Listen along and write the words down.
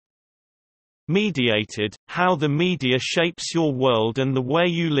Mediated, How the Media Shapes Your World and the Way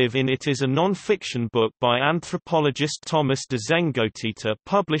You Live in It is a non-fiction book by anthropologist Thomas de Zengotita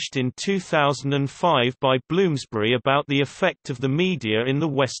published in 2005 by Bloomsbury about the effect of the media in the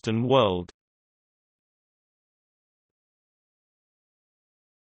Western world.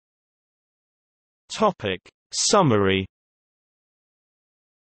 Summary.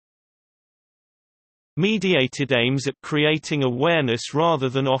 Mediated aims at creating awareness rather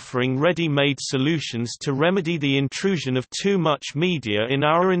than offering ready-made solutions to remedy the intrusion of too much media in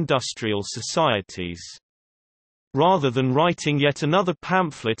our industrial societies. Rather than writing yet another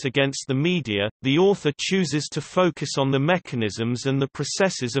pamphlet against the media, the author chooses to focus on the mechanisms and the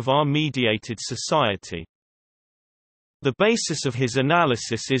processes of our mediated society. The basis of his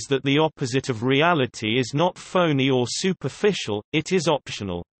analysis is that the opposite of reality is not phony or superficial, it is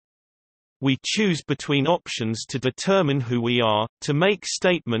optional. We choose between options to determine who we are, to make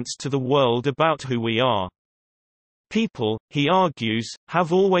statements to the world about who we are. People, he argues,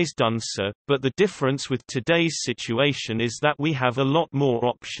 have always done so, but the difference with today's situation is that we have a lot more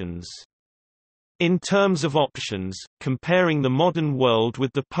options. In terms of options, comparing the modern world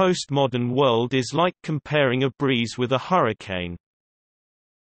with the postmodern world is like comparing a breeze with a hurricane.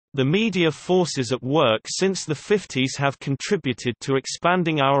 The media forces at work since the 50s have contributed to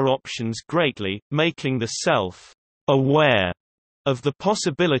expanding our options greatly, making the self aware of the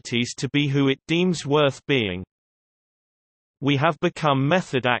possibilities to be who it deems worth being. We have become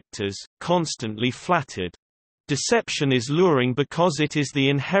method actors, constantly flattered. Deception is luring because it is the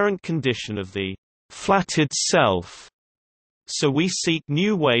inherent condition of the flattered self. So we seek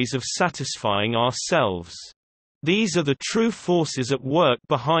new ways of satisfying ourselves. These are the true forces at work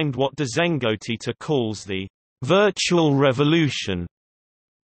behind what de Zengotita calls the virtual revolution.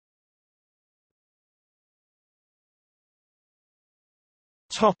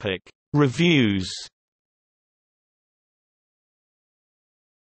 Topic: Reviews.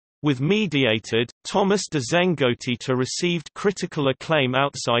 With Mediated, Thomas de Zengotita received critical acclaim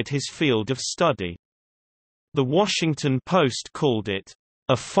outside his field of study. The Washington Post called it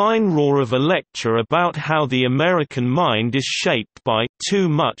a fine roar of a lecture about how the American mind is shaped by too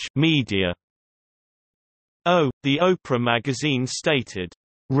much media. The Oprah magazine stated,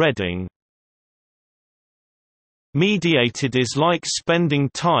 Reading. Mediated is like spending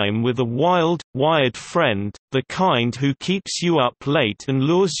time with a wild, wired friend, the kind who keeps you up late and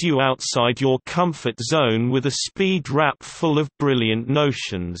lures you outside your comfort zone with a speed rap full of brilliant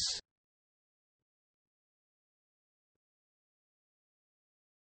notions.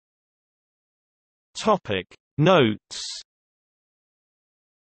 Topic Notes.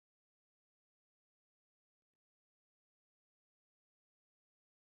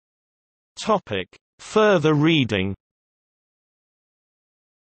 Topic Further reading.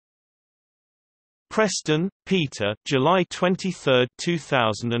 Preston, Peter, July 23,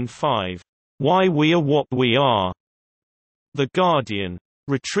 2005. Why We Are What We Are. The Guardian.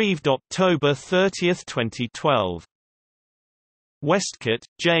 Retrieved October 30, 2012. Westcott,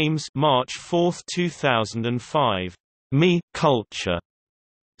 James, March 4, 2005. Me, Culture.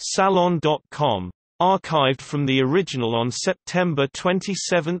 Salon.com. Archived from the original on September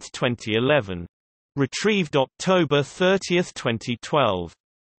 27, 2011. Retrieved October 30, 2012.